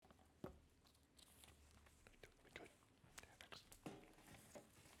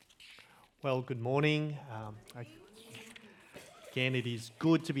Well, good morning. Again, it is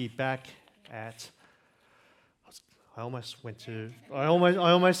good to be back at. I almost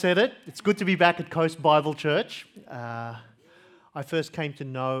said it. It's good to be back at Coast Bible Church. I first came to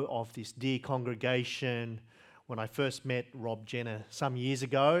know of this dear congregation when I first met Rob Jenner some years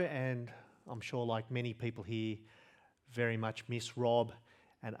ago, and I'm sure, like many people here, very much miss Rob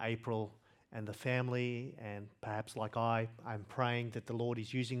and April and the family, and perhaps like I'm praying that the Lord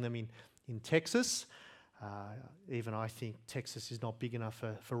is using them in Texas. Even I think Texas is not big enough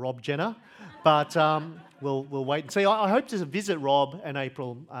for Rob Jenner, but we'll wait and see. I hope to visit Rob and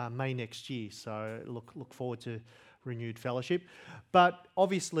April May next year, so look forward to renewed fellowship. But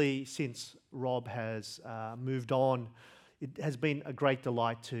obviously, since Rob has moved on, it has been a great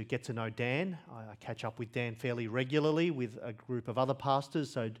delight to get to know Dan. I catch up with Dan fairly regularly with a group of other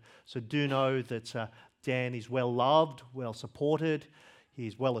pastors, so do know that Dan is well loved, well supported. He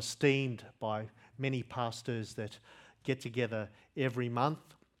is well esteemed by many pastors that get together every month,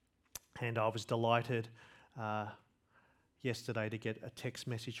 and I was delighted yesterday to get a text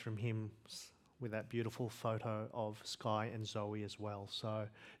message from him with that beautiful photo of Sky and Zoe as well. So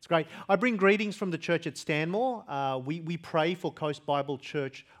it's great. I bring greetings from the church at Stanmore. We pray for Coast Bible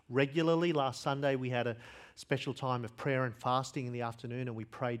Church regularly. Last Sunday we had a special time of prayer and fasting in the afternoon, and we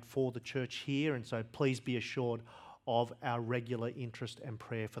prayed for the church here, and so please be assured of our regular interest and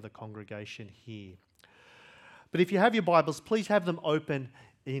prayer for the congregation here. But if you have your Bibles, please have them open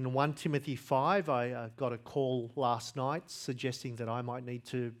in 1 Timothy 5. I got a call last night suggesting that I might need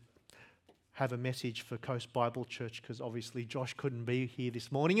to have a message for Coast Bible Church because obviously Josh couldn't be here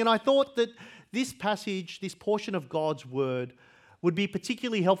this morning. And I thought that this passage, this portion of God's Word, would be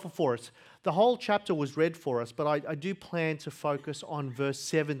particularly helpful for us. The whole chapter was read for us, but I do plan to focus on verse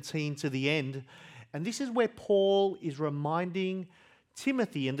 17 to the end. And this is where Paul is reminding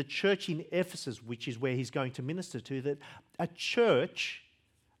Timothy and the church in Ephesus, which is where he's going to minister to, that a church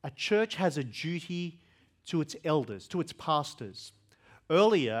has a duty to its elders, to its pastors.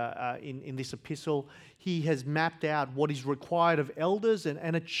 Earlier in this epistle, he has mapped out what is required of elders,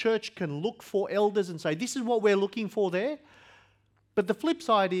 and a church can look for elders and say, this is what we're looking for there. But the flip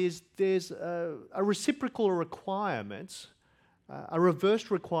side is there's a reciprocal requirement, a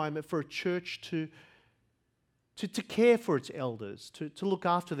reverse requirement for a church to care for its elders, to look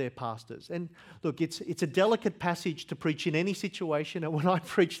after their pastors. And look, it's a delicate passage to preach in any situation. And when I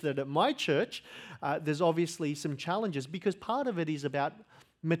preach that at my church, there's obviously some challenges because part of it is about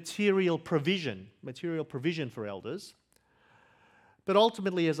material provision for elders. But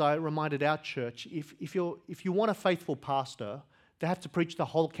ultimately, as I reminded our church, if you want a faithful pastor, they have to preach the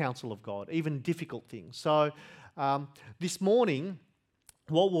whole counsel of God, even difficult things. So this morning,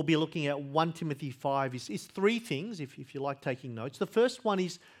 what we'll be looking at 1 Timothy 5 is three things, if you like taking notes. The first one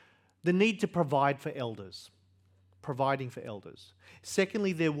is the need to provide for elders, providing for elders.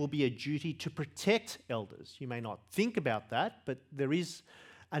 Secondly, there will be a duty to protect elders. You may not think about that, but there is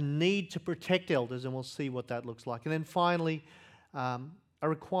a need to protect elders, and we'll see what that looks like. And then finally, a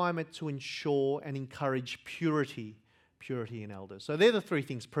requirement to ensure and encourage purity in elders. So they're the three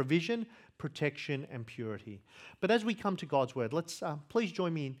things: provision, protection, and purity. But as we come to God's Word, let's please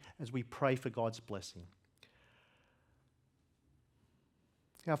join me in as we pray for God's blessing.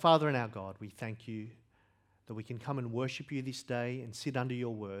 Our Father and our God, we thank you that we can come and worship you this day and sit under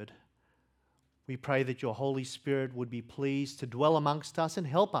your Word. We pray that your Holy Spirit would be pleased to dwell amongst us and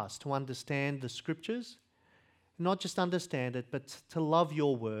help us to understand the Scriptures, not just understand it, but to love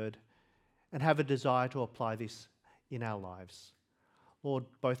your Word and have a desire to apply this in our lives. Lord,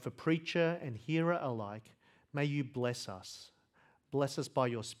 both for preacher and hearer alike, may you bless us. Bless us by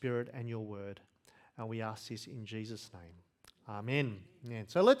your Spirit and your Word. And we ask this in Jesus' name. Amen. Amen.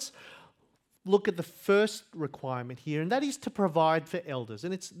 So let's look at the first requirement here, and that is to provide for elders.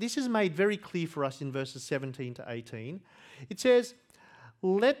 And this is made very clear for us in verses 17 to 18. It says,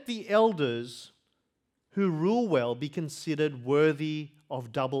 "Let the elders who rule well be considered worthy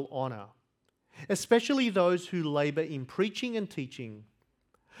of double honor, especially those who labor in preaching and teaching.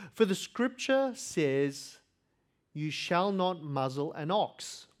 For the scripture says, 'You shall not muzzle an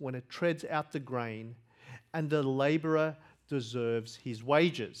ox when it treads out the grain, and the laborer deserves his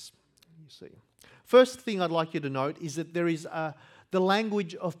wages.'" You see. First thing I'd like you to note is that there is the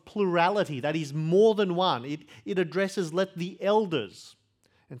language of plurality, that is more than one. It addresses let the elders.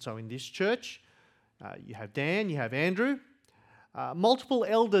 And so in this church, you have Dan, you have Andrew. Multiple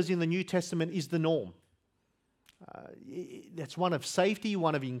elders in the New Testament is the norm. That's one of safety,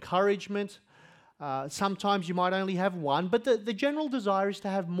 one of encouragement. Sometimes you might only have one, but the general desire is to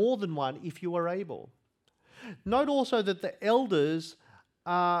have more than one if you are able. Note also that the elders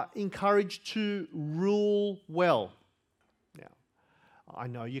are encouraged to rule well. Now, I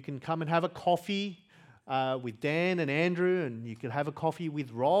know you can come and have a coffee with Dan and Andrew, and you can have a coffee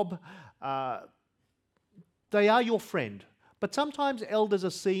with Rob. They are your friend. But sometimes elders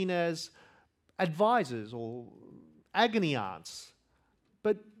are seen as advisors or agony aunts.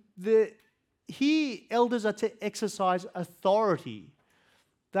 But here, elders are to exercise authority.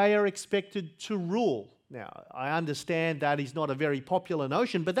 They are expected to rule. Now, I understand that is not a very popular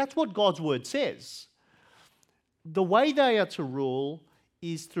notion, but that's what God's word says. The way they are to rule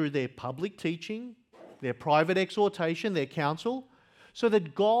is through their public teaching, their private exhortation, their counsel, so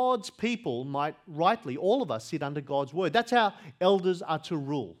that God's people might rightly, all of us, sit under God's word. That's how elders are to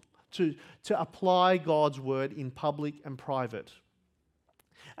rule, to apply God's word in public and private.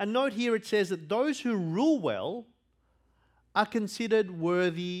 And note here it says that those who rule well are considered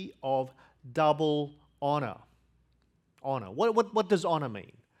worthy of double honour. Honour. What does honour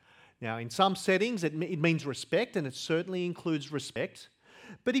mean? Now, in some settings, it means respect, and it certainly includes respect.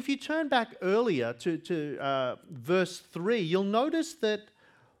 But if you turn back earlier to verse 3, you'll notice that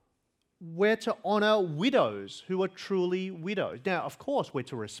we're to honour widows who are truly widows. Now, of course, we're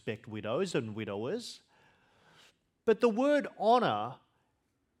to respect widows and widowers. But the word honour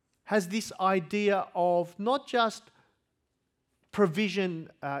has this idea of not just provision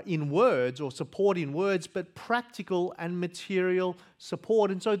in words or support in words, but practical and material support.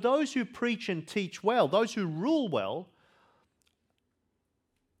 And so those who preach and teach well, those who rule well,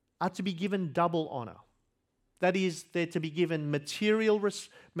 are to be given double honour. That is, they're to be given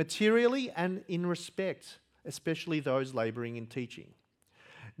materially and in respect, especially those labouring in teaching.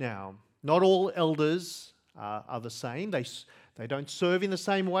 Now, not all elders are the same. They don't serve in the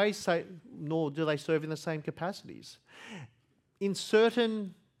same way, nor do they serve in the same capacities. In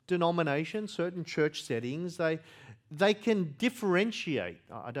certain denominations, certain church settings, they can differentiate.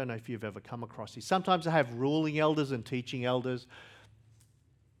 I don't know if you've ever come across this. Sometimes they have ruling elders and teaching elders.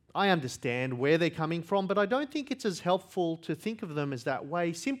 I understand where they're coming from, but I don't think it's as helpful to think of them as that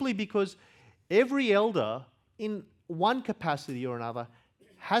way, simply because every elder, in one capacity or another,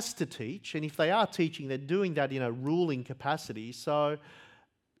 has to teach, and if they are teaching, they're doing that in a ruling capacity. So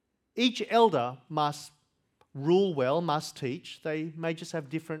each elder must rule well, must teach. They may just have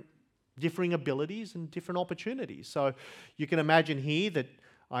differing abilities and different opportunities. So you can imagine here that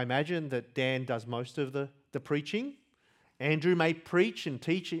I imagine that Dan does most of the preaching. Andrew may preach and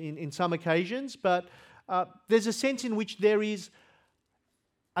teach in some occasions, but there's a sense in which there is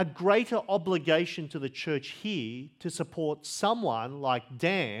a greater obligation to the church here to support someone like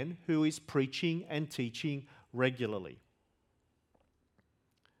Dan who is preaching and teaching regularly.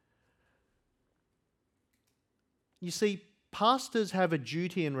 You see, pastors have a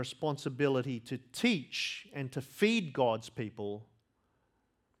duty and responsibility to teach and to feed God's people,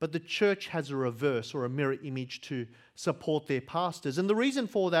 but the church has a reverse or a mirror image to support their pastors. And the reason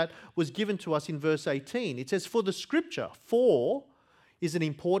for that was given to us in verse 18. It says, "For the scripture," "for" is an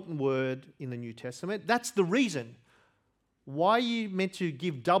important word in the New Testament. That's the reason why you meant to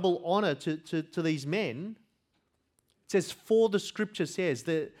give double honour to these men. It says, "For the scripture says,"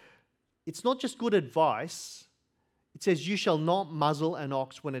 that it's not just good advice. It says, "You shall not muzzle an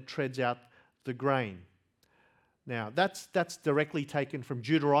ox when it treads out the grain." Now, that's directly taken from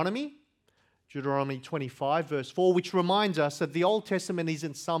Deuteronomy 25, verse 4, which reminds us that the Old Testament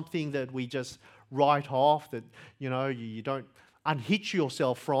isn't something that we just write off, that, you don't unhitch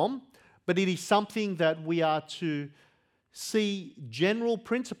yourself from, but it is something that we are to see general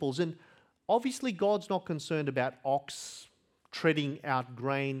principles. And obviously, God's not concerned about ox treading out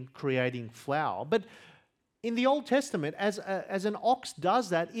grain, creating flour, but in the Old Testament, as an ox does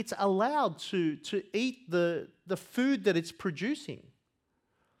that, it's allowed to eat the food that it's producing.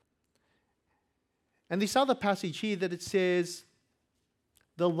 And this other passage here that it says,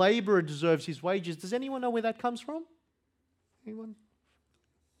 "The labourer deserves his wages." Does anyone know where that comes from? Anyone?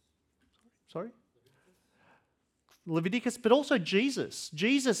 Sorry? Leviticus, but also Jesus.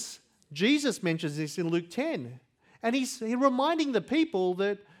 Jesus mentions this in Luke 10. And he's reminding the people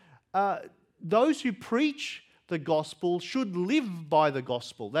that those who preach the gospel should live by the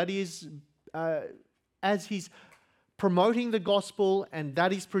gospel. That is, as he's promoting the gospel and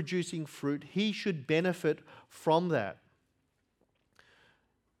that is producing fruit, he should benefit from that.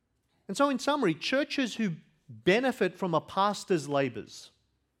 And so in summary, churches who benefit from a pastor's labours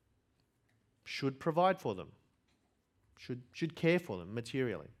should provide for them, should care for them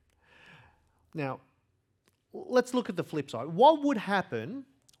materially. Now, let's look at the flip side. What would happen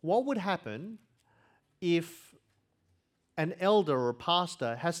if an elder or a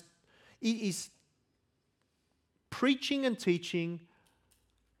pastor is preaching and teaching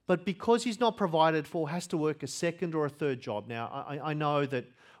but because he's not provided for, has to work a second or a third job. Now, I know that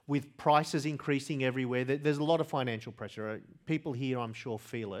with prices increasing everywhere, there's a lot of financial pressure. People here, I'm sure,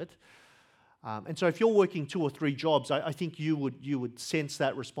 feel it. And so if you're working 2 or 3 jobs, I think you would sense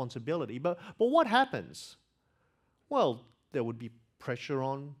that responsibility. But what happens? Well, there would be pressure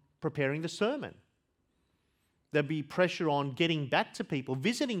on preparing the sermon. There'd be pressure on getting back to people,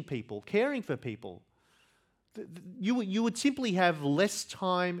 visiting people, caring for people. You would simply have less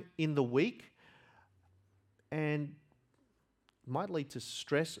time in the week, and it might lead to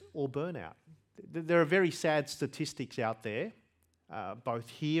stress or burnout. There are very sad statistics out there, both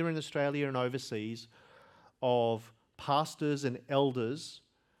here in Australia and overseas, of pastors and elders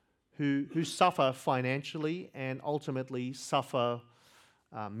who suffer financially and ultimately suffer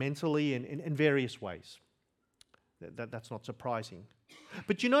mentally in various ways. That's not surprising.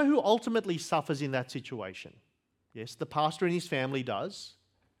 But you know who ultimately suffers in that situation? Yes, the pastor and his family does,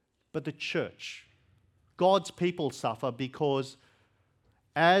 but the church. God's people suffer because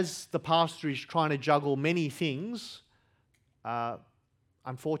as the pastor is trying to juggle many things,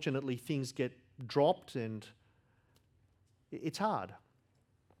 unfortunately things get dropped and it's hard.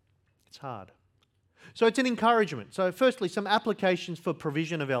 It's hard. So it's an encouragement. So firstly, some applications for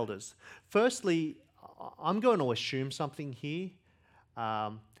provision of elders. Firstly, I'm going to assume something here,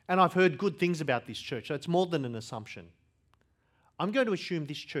 and I've heard good things about this church, so it's more than an assumption. I'm going to assume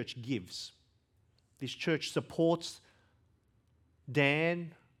this church gives. This church supports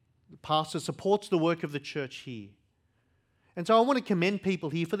Dan, the pastor supports the work of the church here. And so I want to commend people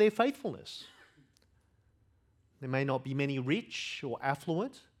here for their faithfulness. There may not be many rich or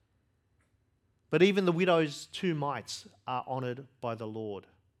affluent, but even the widow's 2 mites are honoured by the Lord.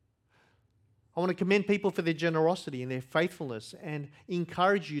 I want to commend people for their generosity and their faithfulness and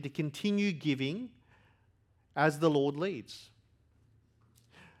encourage you to continue giving as the Lord leads.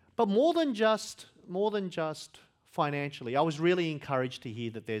 But more than just financially, I was really encouraged to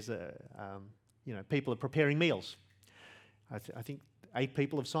hear that there's people are preparing meals. I think 8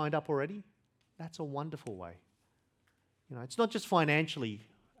 people have signed up already. That's a wonderful way. It's not just financially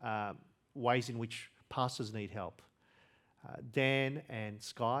ways in which pastors need help. Dan and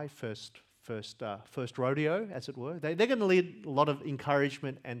Sky, first rodeo, as it were, they're going to need a lot of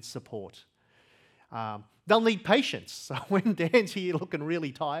encouragement and support. They'll need patience. So when Dan's here looking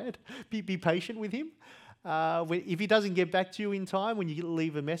really tired, be patient with him. If he doesn't get back to you in time, when you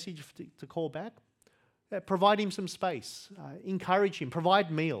leave a message to call back, provide him some space, encourage him,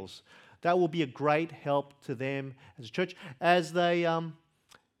 provide meals. That will be a great help to them as a church as they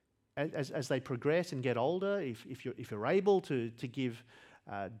progress and get older. If you're able to give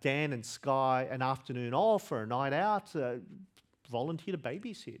Dan and Sky an afternoon off or a night out, volunteer to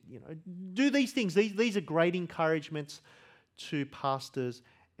babysit. Do these things. These are great encouragements to pastors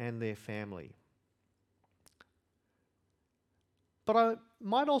and their family. But I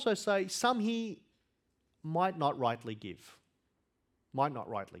might also say some here might not rightly give.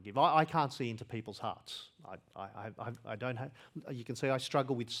 I can't see into people's hearts. I don't have. You can see I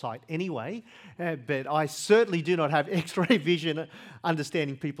struggle with sight anyway, but I certainly do not have X-ray vision,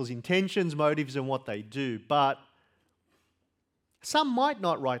 understanding people's intentions, motives, and what they do. But some might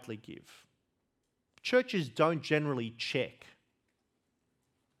not rightly give. Churches don't generally check.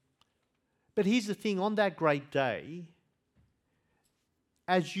 But here's the thing: on that great day,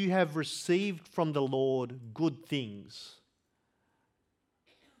 as you have received from the Lord good things,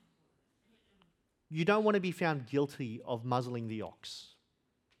 you don't want to be found guilty of muzzling the ox.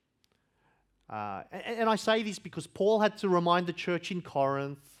 And I say this because Paul had to remind the church in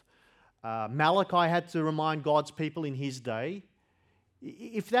Corinth. Malachi had to remind God's people in his day.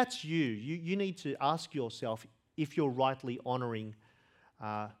 If that's you need to ask yourself if you're rightly honouring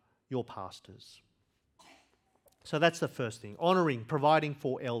your pastors. So that's the first thing, honouring, providing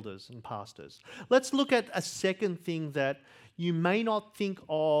for elders and pastors. Let's look at a second thing that you may not think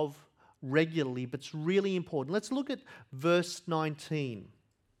of regularly, but it's really important. Let's look at verse 19.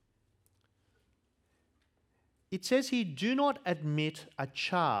 It says here, do not admit a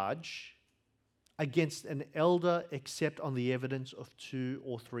charge against an elder except on the evidence of 2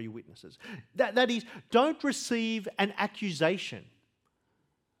 or 3 witnesses. That is, don't receive an accusation.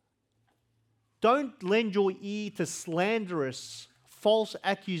 Don't lend your ear to slanderous, false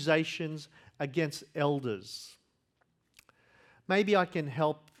accusations against elders. Maybe I can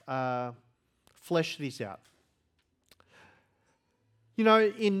help flesh this out.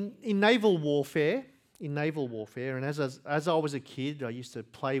 In naval warfare, and as I was a kid, I used to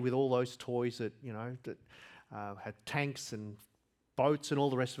play with all those toys that had tanks and boats and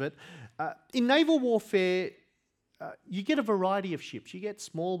all the rest of it. In naval warfare, you get a variety of ships. You get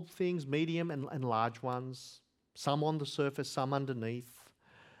small things, medium and large ones, some on the surface, some underneath.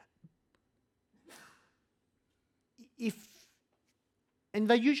 And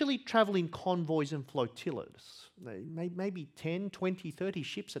they usually travel in convoys and flotillas, maybe 10, 20, 30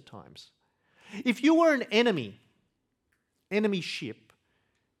 ships at times. If you were an enemy ship,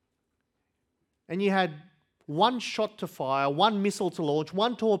 and you had one shot to fire, one missile to launch,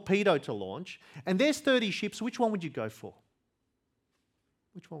 one torpedo to launch, and there's 30 ships, which one would you go for?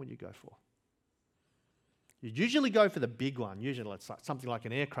 Which one would you go for? You'd usually go for the big one. Usually it's like something like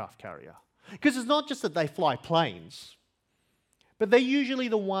an aircraft carrier. Because it's not just that they fly planes, but they're usually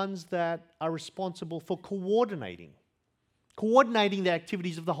the ones that are responsible for coordinating the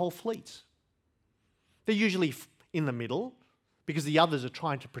activities of the whole fleet. They're usually in the middle because the others are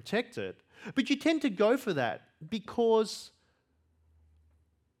trying to protect it. But you tend to go for that because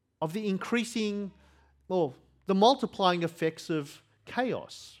of the the multiplying effects of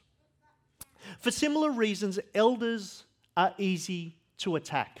chaos. For similar reasons, elders are easy to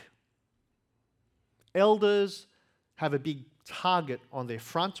attack. Elders have a big target on their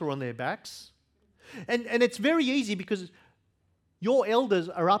front or on their backs. And it's very easy because your elders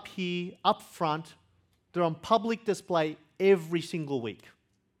are up here, up front. They're on public display every single week.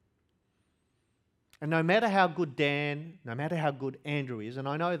 And no matter how good Dan, no matter how good Andrew is, and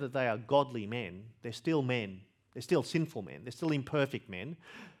I know that they are godly men, they're still sinful men, they're still imperfect men.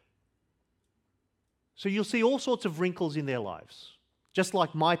 So you'll see all sorts of wrinkles in their lives, just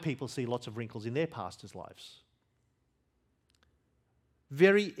like my people see lots of wrinkles in their pastors' lives.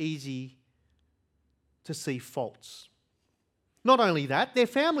 Very easy to see faults. Not only that, their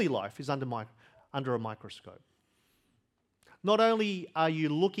family life is under a microscope. Not only are you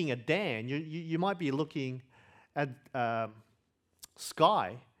looking at Dan, you might be looking at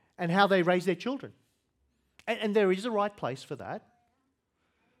Sky and how they raise their children. And there is a right place for that.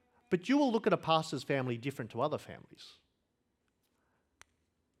 But you will look at a pastor's family different to other families.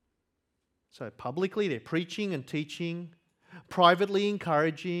 So publicly they're preaching and teaching, privately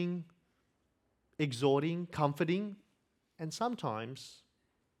encouraging, exhorting, comforting, and sometimes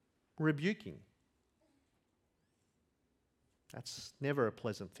rebuking. That's never a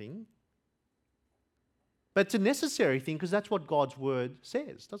pleasant thing. But it's a necessary thing because that's what God's word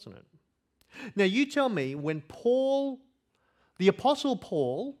says, doesn't it? Now you tell me, when the Apostle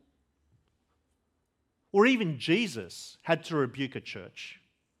Paul, or even Jesus had to rebuke a church,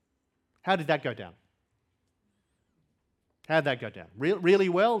 how did that go down? How did that go down? Really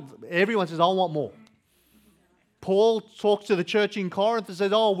well? Everyone says, I want more. Paul talks to the church in Corinth and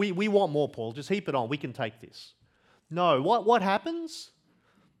says, we want more, Paul. Just heap it on. We can take this. No. What happens?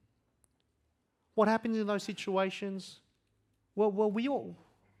 What happens in those situations? Well, we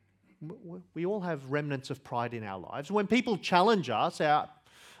all have remnants of pride in our lives. When people challenge us, our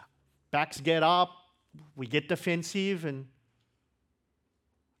backs get up, we get defensive, and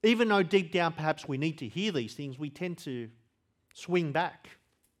even though deep down perhaps we need to hear these things, we tend to swing back.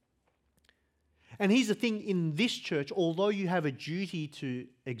 And here's the thing, in this church, although you have a duty to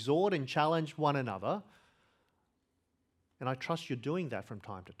exhort and challenge one another, and I trust you're doing that from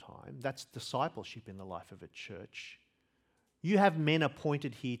time to time, that's discipleship in the life of a church, you have men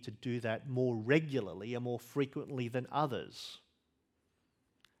appointed here to do that more regularly and more frequently than others.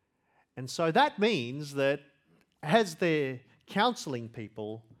 And so that means that as they're counselling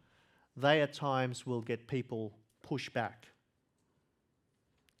people, they at times will get people push back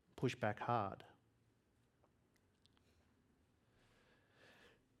hard.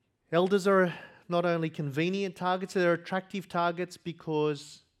 Elders are not only convenient targets, they're attractive targets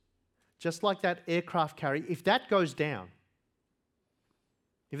because just like that aircraft carrier, if that goes down,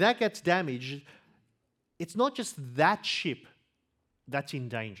 if that gets damaged, it's not just that ship that's in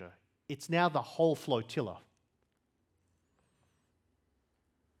danger. It's now the whole flotilla.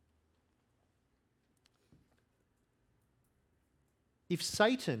 If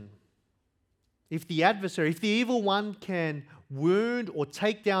Satan, if the adversary, if the evil one can wound or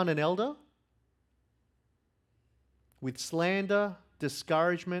take down an elder with slander,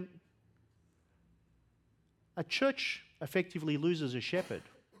 discouragement, a church effectively loses a shepherd.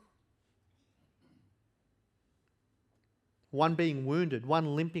 One being wounded,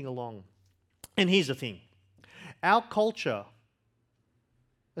 one limping along. And here's the thing. Our culture,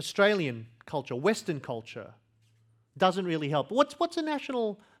 Australian culture, Western culture, doesn't really help. What's a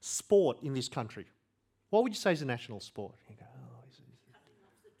national sport in this country? What would you say is a national sport? You go,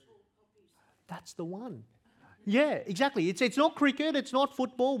 that's the one. Yeah, exactly. It's not cricket, it's not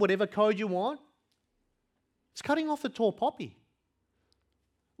football, whatever code you want. It's cutting off the tall poppy.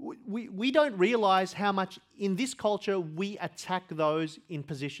 We don't realize how much in this culture we attack those in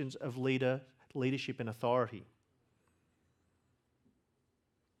positions of leadership and authority.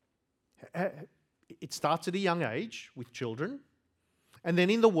 It starts at a young age with children, and then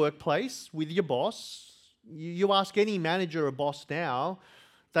in the workplace with your boss. You ask any manager or boss now,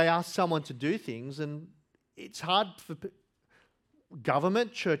 they ask someone to do things, and it's hard for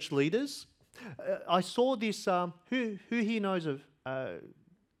government, church leaders. I saw this, who here knows of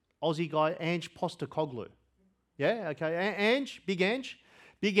Aussie guy, Ange Postecoglou? Yeah, okay, Ange, Big Ange.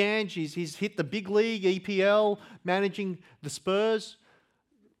 Big Ange, he's hit the big league, EPL, managing the Spurs.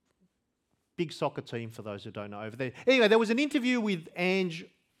 Big soccer team, for those who don't know over there. Anyway, there was an interview with Ange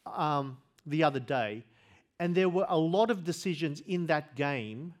the other day, and there were a lot of decisions in that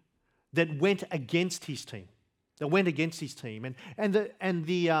game that went against his team.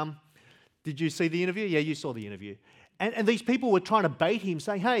 Did you see the interview? Yeah, you saw the interview. And these people were trying to bait him,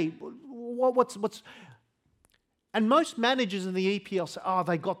 saying, hey, what's... And most managers in the EPL say, oh,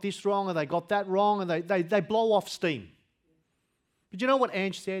 they got this wrong, or they got that wrong, and they blow off steam. But you know what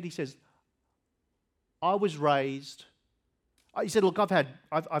Ange said? He says, I was raised... He said, look,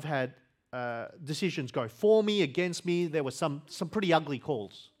 I've had decisions go for me, against me. There were some pretty ugly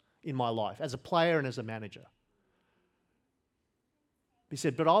calls in my life as a player and as a manager. He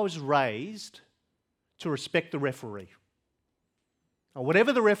said, but I was raised to respect the referee. Or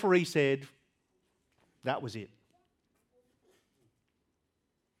whatever the referee said, that was it.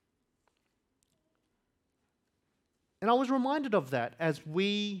 And I was reminded of that as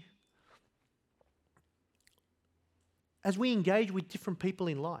we engage with different people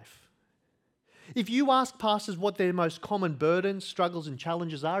in life. If you ask pastors what their most common burdens, struggles and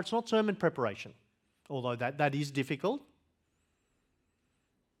challenges are, it's not sermon preparation, although that is difficult.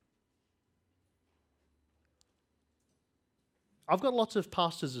 I've got lots of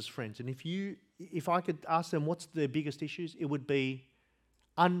pastors as friends, and if I could ask them what's their biggest issues, it would be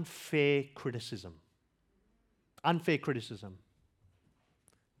unfair criticism. Unfair criticism.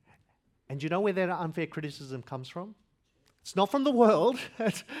 And do you know where that unfair criticism comes from? It's not from the world.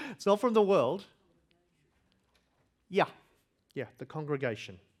 It's not from the world. Yeah, the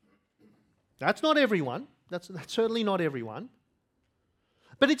congregation. That's not everyone. That's certainly not everyone.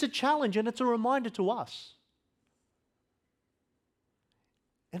 But it's a challenge and it's a reminder to us.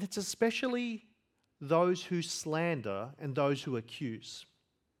 And it's especially those who slander and those who accuse.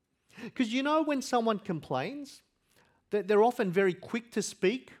 Because you know when someone complains, that they're often very quick to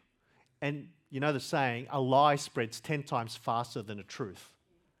speak, and you know the saying, a lie spreads 10 times faster than a truth.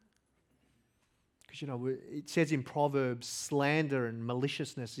 Because, you know, it says in Proverbs, slander and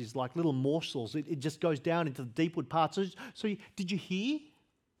maliciousness is like little morsels. It just goes down into the deepwood parts. So did you hear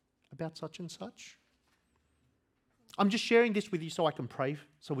about such and such? I'm just sharing this with you so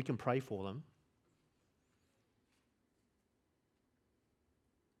we can pray for them.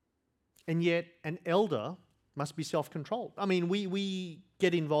 And yet, an elder must be self-controlled. I mean, we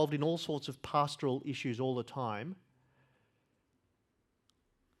get involved in all sorts of pastoral issues all the time.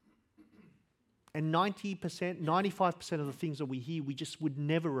 And 90%, 95% of the things that we hear, we just would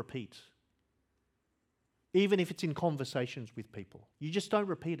never repeat. Even if it's in conversations with people. You just don't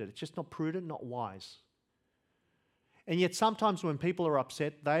repeat it. It's just not prudent, not wise. And yet sometimes when people are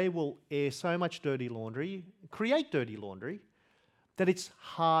upset, they will air so much dirty laundry, create dirty laundry, that it's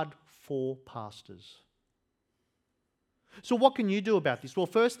hard for pastors. So what can you do about this? Well,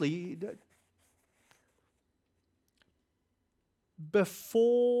 firstly,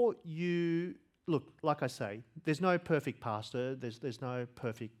 before you... Look, like I say, there's no perfect pastor, there's no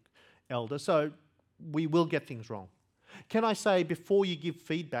perfect elder, so we will get things wrong. Can I say, before you give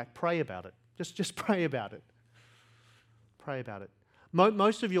feedback, pray about it. Just pray about it. Pray about it.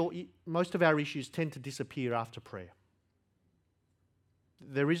 Most of our issues tend to disappear after prayer.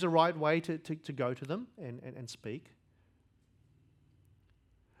 There is a right way to go to them and speak.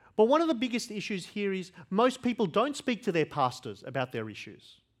 But one of the biggest issues here is most people don't speak to their pastors about their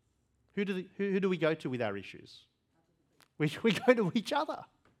issues. Who do we go to with our issues? We go to each other.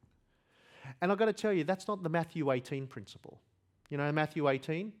 And I've got to tell you, that's not the Matthew 18 principle. You know Matthew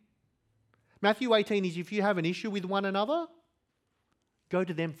 18? Matthew 18 is if you have an issue with one another, go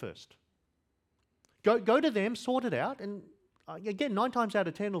to them first. Go to them, sort it out, and again, 9 times out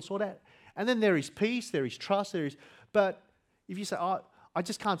of 10 will sort out. And then there is peace, there is trust, but if you say, oh, I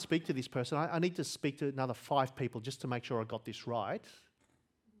just can't speak to this person, I need to speak to another 5 people just to make sure I got this right,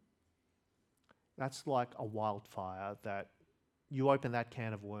 that's like a wildfire that you open that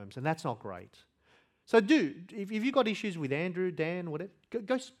can of worms, and that's not great. So if you've got issues with Andrew, Dan, whatever,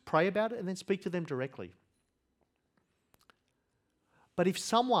 go pray about it and then speak to them directly. But if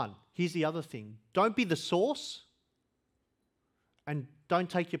someone, here's the other thing, don't be the source and don't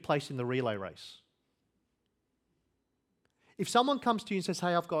take your place in the relay race. If someone comes to you and says,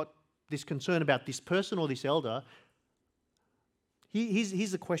 hey, I've got this concern about this person or this elder,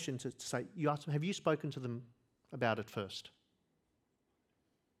 here's the question to say, you ask them, have you spoken to them about it first?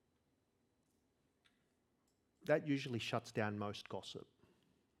 That usually shuts down most gossip,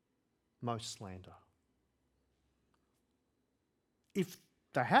 most slander. If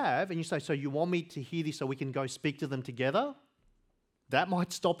they have, and you say, so you want me to hear this so we can go speak to them together, that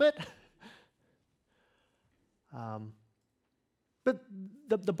might stop it. But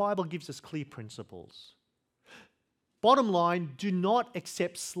the Bible gives us clear principles. Bottom line, do not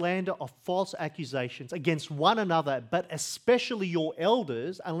accept slander or false accusations against one another, but especially your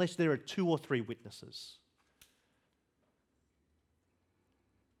elders, unless there are 2 or 3 witnesses.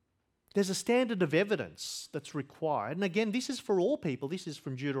 There's a standard of evidence that's required. And again, this is for all people. This is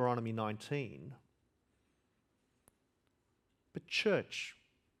from Deuteronomy 19. But church,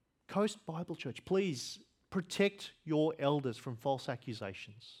 Coast Bible Church, please protect your elders from false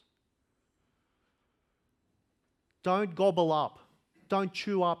accusations. Don't gobble up. Don't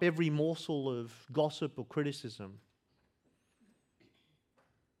chew up every morsel of gossip or criticism.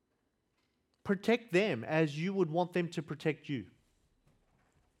 Protect them as you would want them to protect you.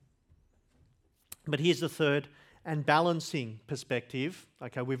 But here's the third and balancing perspective.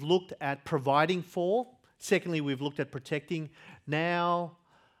 Okay, we've looked at providing for. Secondly, we've looked at protecting. Now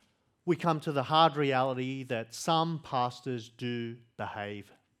we come to the hard reality that some pastors do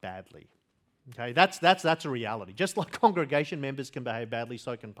behave badly. Okay, that's a reality. Just like congregation members can behave badly,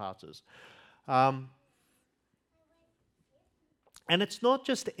 so can pastors. And it's not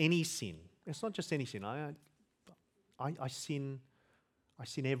just any sin. It's not just any sin. I sin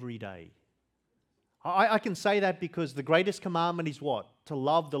every day. I can say that because the greatest commandment is what? To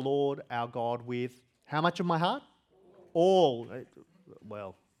love the Lord our God with how much of my heart? All.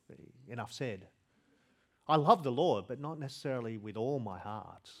 Well, enough said. I love the Lord, but not necessarily with all my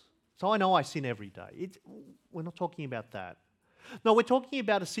heart. So I know I sin every day. We're not talking about that. No, we're talking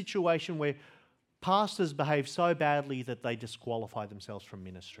about a situation where pastors behave so badly that they disqualify themselves from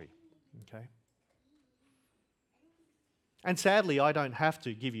ministry. Okay? And sadly, I don't have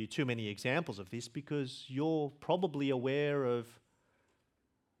to give you too many examples of this because you're probably aware of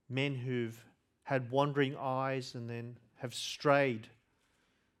men who've had wandering eyes and then have strayed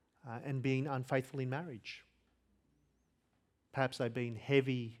and been unfaithful in marriage. Perhaps they've been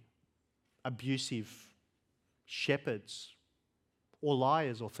heavy, abusive shepherds or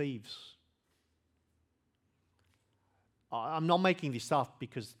liars or thieves. I'm not making this up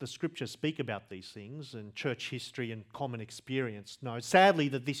because the scriptures speak about these things and church history and common experience. No, sadly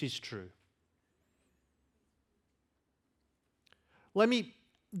that this is true.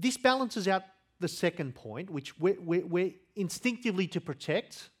 This balances out the second point, which we're instinctively to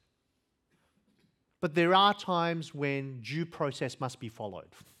protect, but there are times when due process must be followed.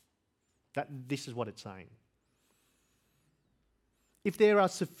 This is what it's saying. If there are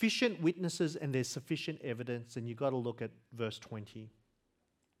sufficient witnesses and there's sufficient evidence, then you've got to look at verse 20.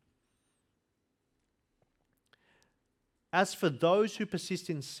 As for those who persist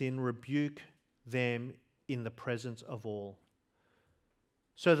in sin, rebuke them in the presence of all,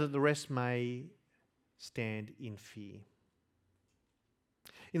 so that the rest may stand in fear.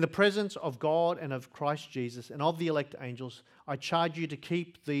 In the presence of God and of Christ Jesus and of the elect angels, I charge you to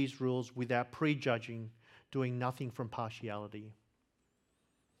keep these rules without prejudging, doing nothing from partiality.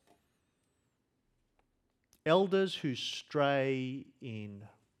 Elders who stray in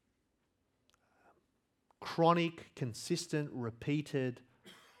chronic, consistent, repeated,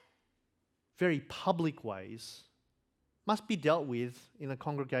 very public ways must be dealt with in a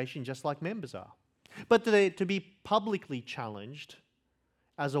congregation just like members are. But to be publicly challenged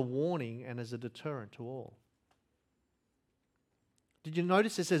as a warning and as a deterrent to all. Did you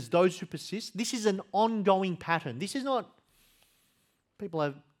notice it says those who persist? This is an ongoing pattern. This is not people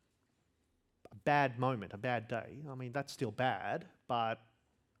have a bad moment, a bad day. I mean, that's still bad, but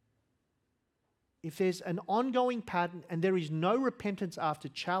if there's an ongoing pattern and there is no repentance after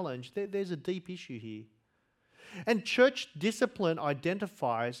challenge, there's a deep issue here. And church discipline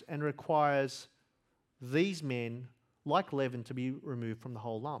identifies and requires these men, like leaven, to be removed from the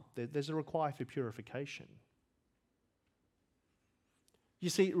whole lump. There's a requirement for purification. You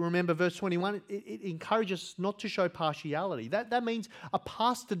see, remember verse 21, it encourages us not to show partiality. That means a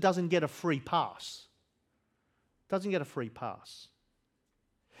pastor doesn't get a free pass. Doesn't get a free pass.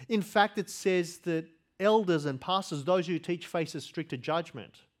 In fact, it says that elders and pastors, those who teach, face a stricter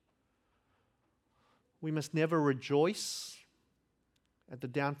judgment. We must never rejoice at the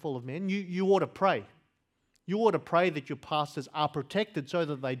downfall of men, you ought to pray. You ought to pray that your pastors are protected so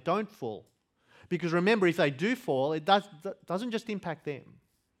that they don't fall. Because remember, if they do fall, it doesn't just impact them. It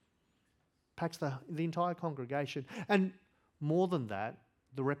impacts the entire congregation. And more than that,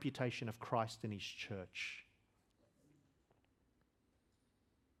 the reputation of Christ and his church.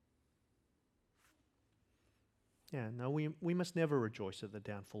 Yeah, no, we must never rejoice at the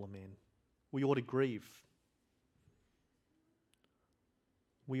downfall of men. We ought to grieve.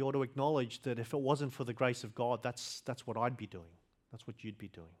 We ought to acknowledge that if it wasn't for the grace of God, that's what I'd be doing. That's what you'd be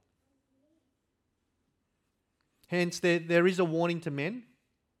doing. Hence, there is a warning to men.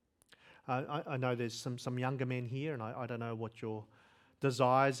 I know there's some younger men here, and I don't know what your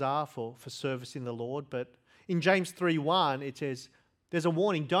desires are for service in the Lord, but in James 3:1, it says, there's a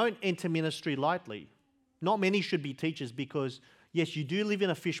warning, don't enter ministry lightly. Not many should be teachers because, yes, you do live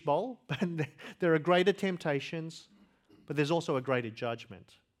in a fishbowl, but there are greater temptations, but there's also a greater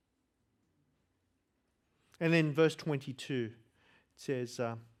judgment. And then verse 22 says,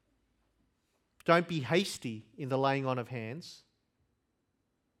 don't be hasty in the laying on of hands.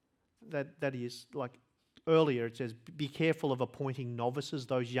 That is, like earlier it says, be careful of appointing novices,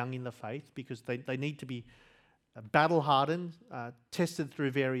 those young in the faith, because they need to be battle-hardened, tested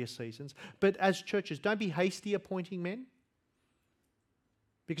through various seasons. But as churches, don't be hasty appointing men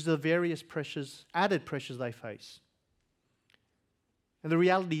because of the various pressures, added pressures they face. And the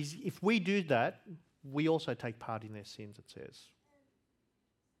reality is, if we do that, we also take part in their sins, it says.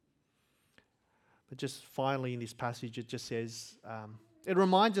 But just finally in this passage, it just says, it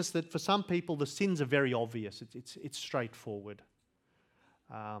reminds us that for some people, the sins are very obvious. It's straightforward.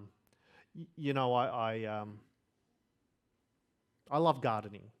 I love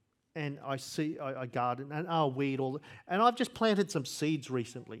gardening, and I garden and I'll weed and I've just planted some seeds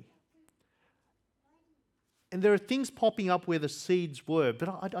recently. And there are things popping up where the seeds were, but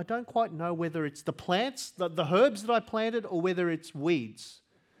I don't quite know whether it's the plants, the herbs that I planted, or whether it's weeds.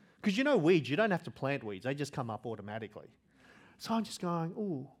 Because weeds, you don't have to plant weeds, they just come up automatically. So I'm just going,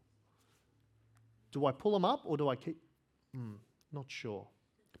 ooh, do I pull them up or do I keep? Not sure.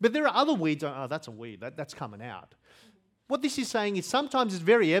 But there are other weeds, oh, that's a weed, that's coming out. What this is saying is sometimes it's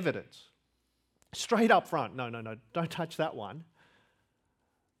very evident, straight up front. No, don't touch that one.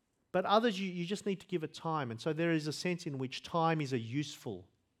 But others, you just need to give it time. And so there is a sense in which time is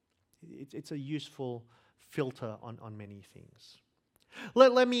it's a useful filter on many things.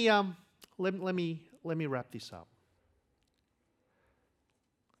 Let me wrap this up.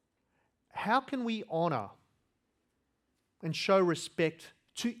 How can we honour and show respect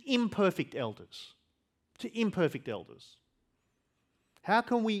to imperfect elders? How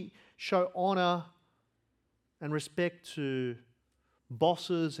can we show honour and respect to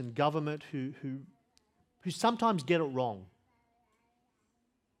bosses and government who sometimes get it wrong?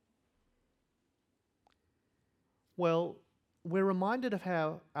 Well, we're reminded of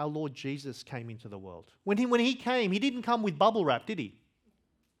how our Lord Jesus came into the world. When he came, he didn't come with bubble wrap, did he?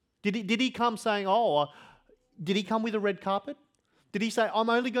 Did he come saying, did he come with a red carpet? Did he say, I'm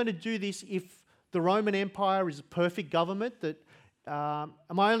only going to do this if the Roman Empire is a perfect government?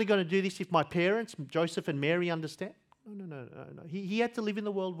 Am I only going to do this if my parents, Joseph and Mary, understand? No. He had to live in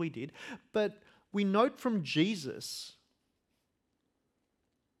the world we did. But we note from Jesus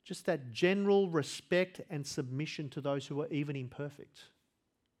just that general respect and submission to those who are even imperfect.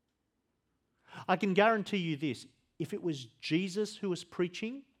 I can guarantee you this, if it was Jesus who was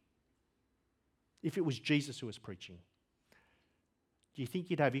preaching, do you think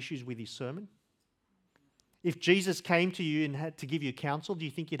you'd have issues with his sermon? If Jesus came to you and had to give you counsel, do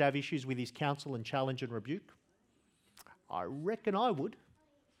you think you'd have issues with his counsel and challenge and rebuke? I reckon I would.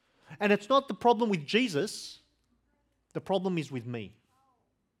 And it's not the problem with Jesus. The problem is with me.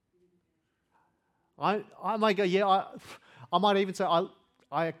 I might go, I might even say,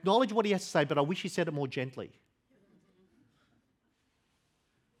 I acknowledge what he has to say, but I wish he said it more gently.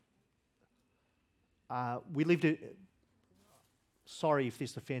 Sorry if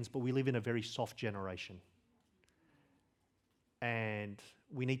this offends, but we live in a very soft generation. And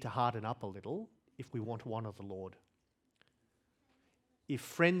we need to harden up a little if we want to honour the Lord. If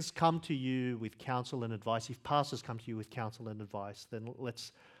friends come to you with counsel and advice, if pastors come to you with counsel and advice, then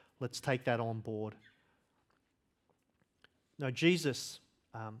let's take that on board. No, Jesus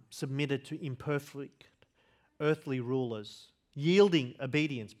submitted to imperfect earthly rulers, yielding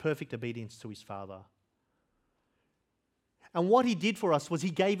obedience, perfect obedience to his Father. And what he did for us was he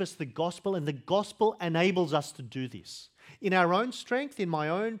gave us the gospel, and the gospel enables us to do this. In our own strength, in my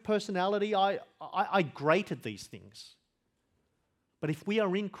own personality, I grate at these things. But if we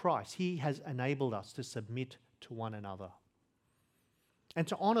are in Christ, he has enabled us to submit to one another. and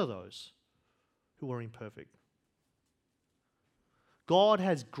to honor those who are imperfect. God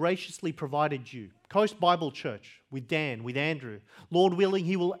has graciously provided you, Coast Bible Church, with Dan, with Andrew. Lord willing,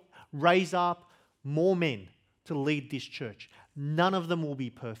 He will raise up more men to lead this church. None of them will be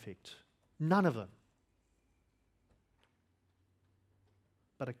perfect. None of them.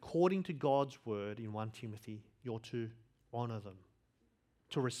 But according to God's word in 1 Timothy, you're to honor them,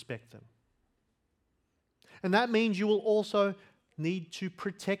 to respect them. And that means you will also need to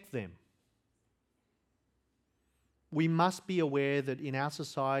protect them. We must be aware that in our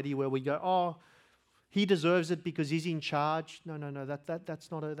society where we go, oh, he deserves it because he's in charge. No,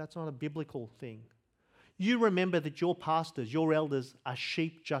 that's not a biblical thing. You remember that your pastors, your elders are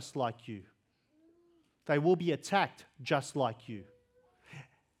sheep just like you. They will be attacked just like you.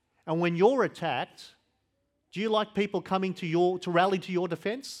 And when you're attacked, do you like people coming to rally to your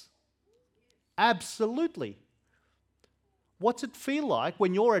defense? Absolutely. What's it feel like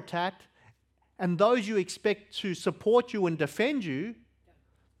when you're attacked and those you expect to support you and defend you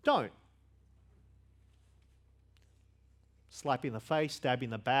don't? Slap in the face, stab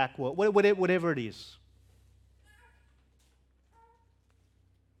in the back, whatever it is.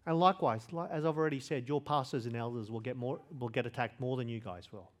 And likewise, as I've already said, your pastors and elders will get attacked more than you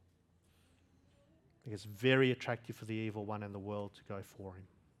guys will. It's very attractive for the evil one in the world to go for him.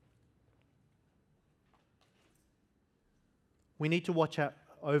 We need to watch out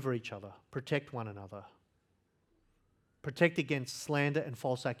over each other, protect one another, protect against slander and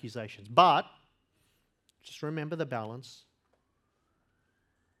false accusations. But just remember the balance.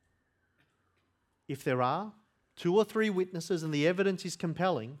 If there are 2 or 3 witnesses and the evidence is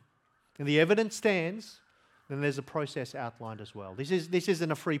compelling and the evidence stands, then there's a process outlined as well. This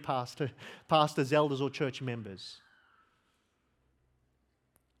isn't a free pass to pastors, elders, or church members.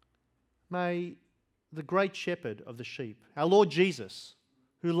 May the great shepherd of the sheep, our Lord Jesus,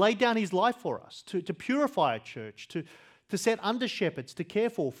 who laid down his life for us to purify a church, to set under shepherds, to care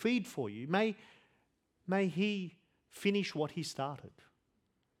for, feed for you, may he finish what he started.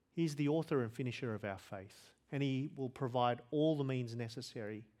 He's the author and finisher of our faith, and he will provide all the means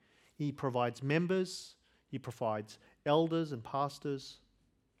necessary. He provides members, he provides elders and pastors,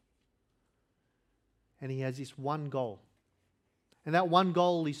 and he has this one goal. And that one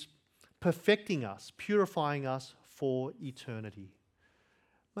goal is perfecting us, purifying us for eternity.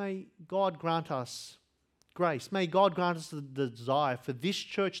 May God grant us grace. May God grant us the desire for this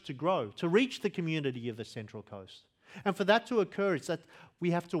church to grow, to reach the community of the Central Coast. And for that to occur, it's that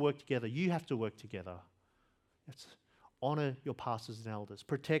we have to work together. You have to work together. Let's honour your pastors and elders.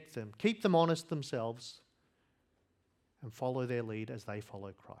 Protect them. Keep them honest themselves. And follow their lead as they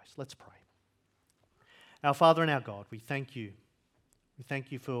follow Christ. Let's pray. Our Father and our God, we thank you. We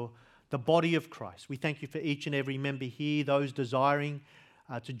thank you for the body of Christ. We thank you for each and every member here, those desiring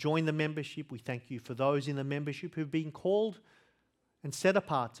to join the membership. We thank you for those in the membership who've been called and set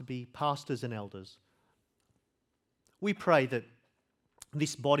apart to be pastors and elders. We pray that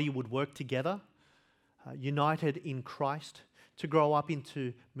this body would work together, united in Christ, to grow up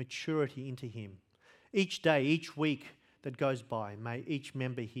into maturity into Him. Each day, each week that goes by, may each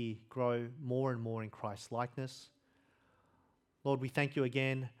member here grow more and more in Christ's likeness. Lord, we thank you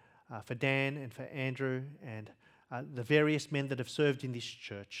again for Dan and for Andrew and the various men that have served in this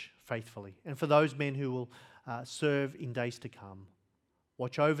church faithfully, and for those men who will serve in days to come.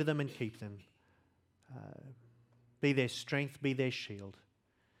 Watch over them and keep them. Be their strength, be their shield.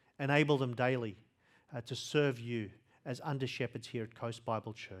 Enable them daily to serve you as under shepherds here at Coast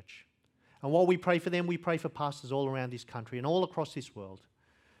Bible Church. And while we pray for them, we pray for pastors all around this country and all across this world,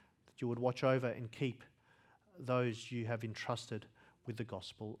 that you would watch over and keep those you have entrusted with the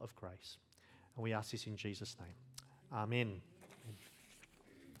gospel of grace. And we ask this in Jesus' name. Amen.